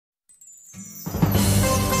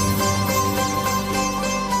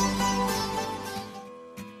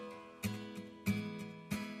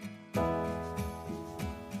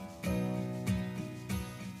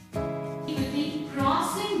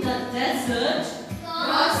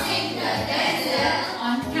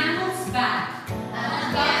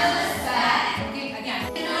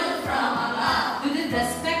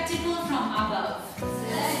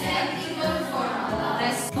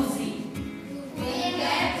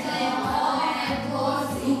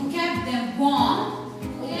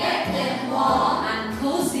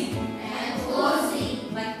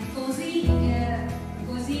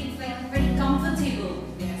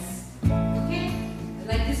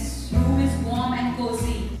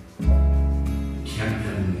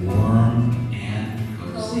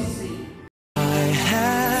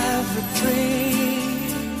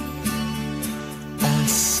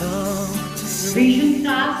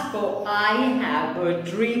have a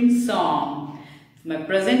dream song. For my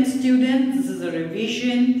present students, this is a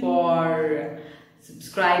revision for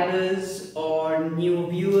subscribers or new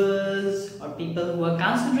viewers or people who are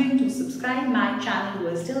considering to subscribe my channel, who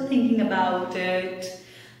are still thinking about it.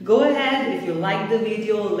 Go ahead, if you like the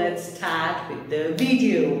video, let's start with the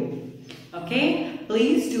video. Okay,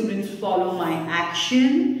 please students follow my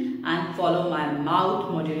action and follow my mouth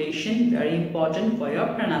modulation, very important for your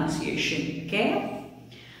pronunciation. Okay,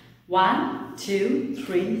 1, 2,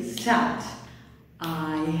 3, start.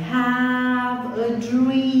 I have a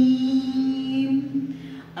dream,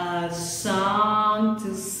 a song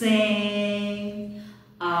to sing.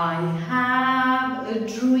 I have a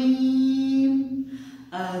dream,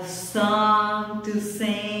 a song to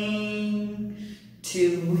sing,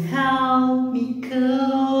 to help me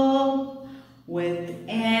cope with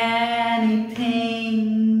anything.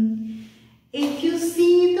 If you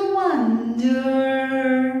see the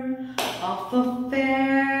wonder of a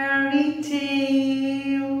fairy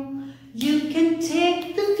tale, you can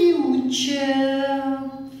take the future,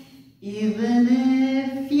 even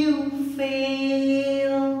if you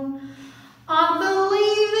fail. I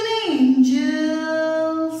believe in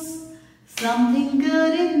angels, something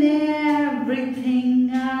good in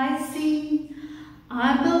everything I see.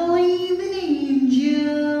 I believe in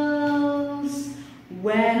angels,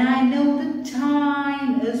 when I know the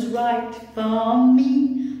time is right for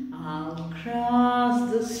me, I'll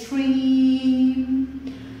cross the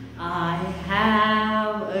stream. I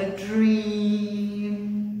have a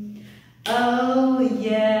dream. Oh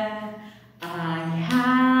yeah, I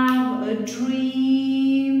have a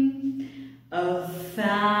dream, a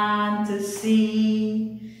fantasy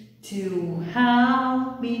to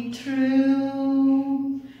help me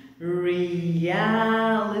through reality.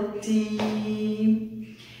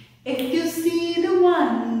 If you see the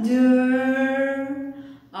wonder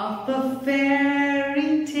of a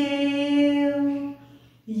fairy tale,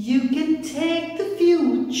 you can take the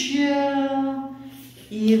future,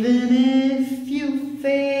 even if you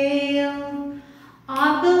fail.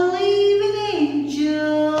 I believe in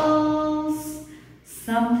angels,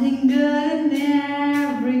 something good in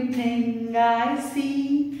everything I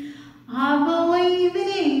see. I believe in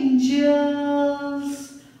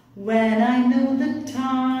angels, when I know the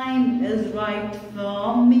time is right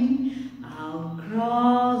for me, I'll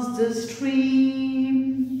cross the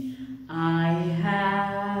stream. I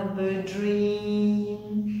have a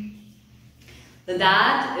dream. So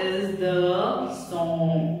that is the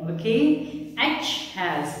song. Okay, H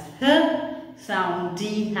has H sound,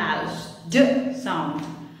 D has D sound.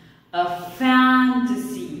 A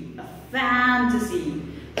fantasy, a fantasy.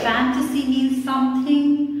 Fantasy means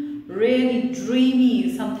something really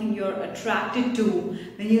dreamy, something you're attracted to.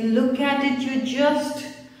 When you look at it, you're just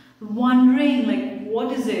wondering, like,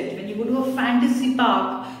 what is it? When you go to a fantasy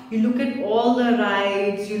park, you look at all the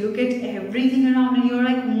rides, you look at everything around, and you're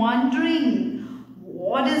like wondering,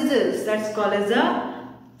 what is this? That's called as a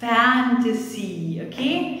fantasy.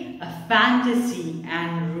 Okay, a fantasy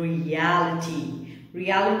and reality.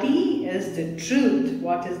 Reality is the truth.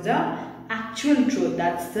 What is the actual truth?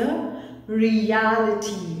 That's the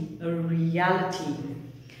reality. A reality.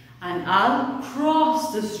 And I'll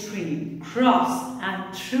cross the stream. Cross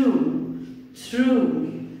and through.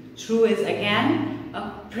 Through. Through is again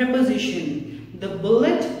a preposition. The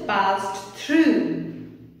bullet passed through.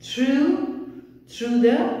 Through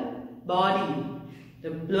the body.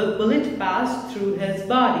 The bullet passed through his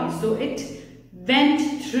body. So it went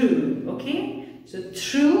through. Okay. So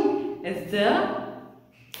through is the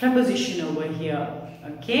preposition over here.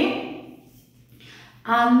 Okay.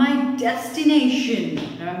 And my destination,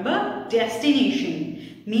 remember,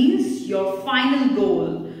 destination means your final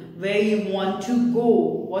goal, where you want to go,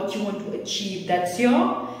 what you want to achieve. That's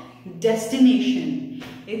your destination.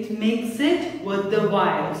 It makes it worth the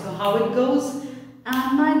while. So how it goes?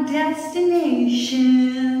 And my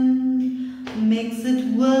destination makes it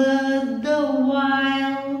worth the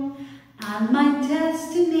while. And my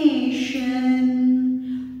destination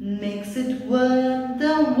makes it worth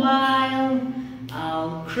the while.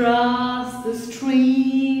 I'll cross the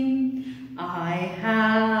stream. I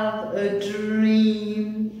have a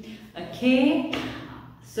dream. Okay,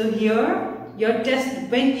 so here your test,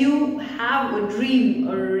 when you have a dream,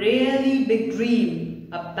 a really big dream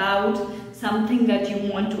about something that you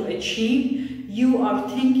want to achieve, you are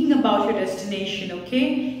thinking about your destination.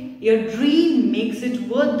 Okay, your dream makes it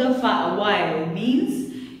worth the while,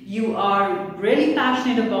 means you are really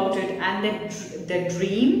passionate about it, and the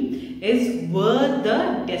dream is worth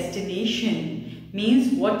the destination.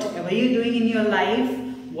 Means whatever you're doing in your life,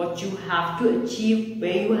 what you have to achieve,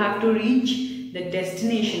 where you have to reach, the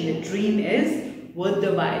destination, the dream is worth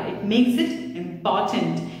the while. It makes it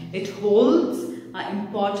important. It holds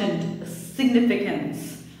important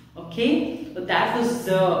significance. Okay, so that was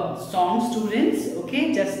the song, students.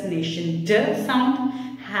 Okay, destination D sound,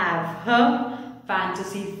 have her,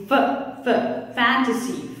 fantasy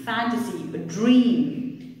fantasy, a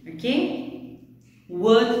dream. Okay,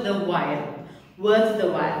 worth the while, worth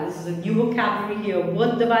the while. This is a new vocabulary here.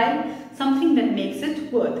 Worth the while, something that makes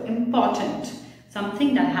it worth, important,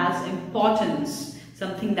 something that has importance,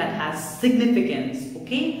 something that has significance.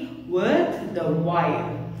 Okay, worth the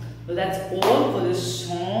while. So that's all for this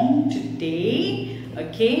song today.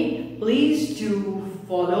 Okay, please do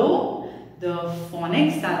follow the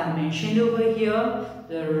phonics that I mentioned over here,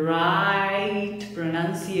 the right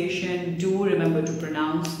pronunciation. Do remember to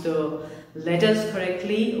pronounce the letters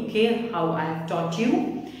correctly, okay, how I have taught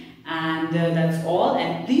you. And that's all,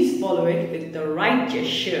 and please follow it with the right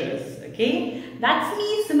gestures. Okay, that's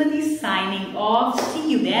me, Sumati, signing off.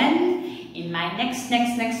 See you then in my next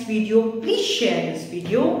video. Please share this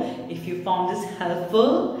video if you found this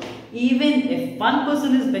helpful. Even if one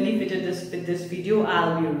person is benefited with this video,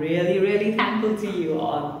 I'll be really thankful to you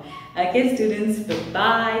all. Okay, students, bye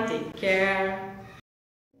bye, take care.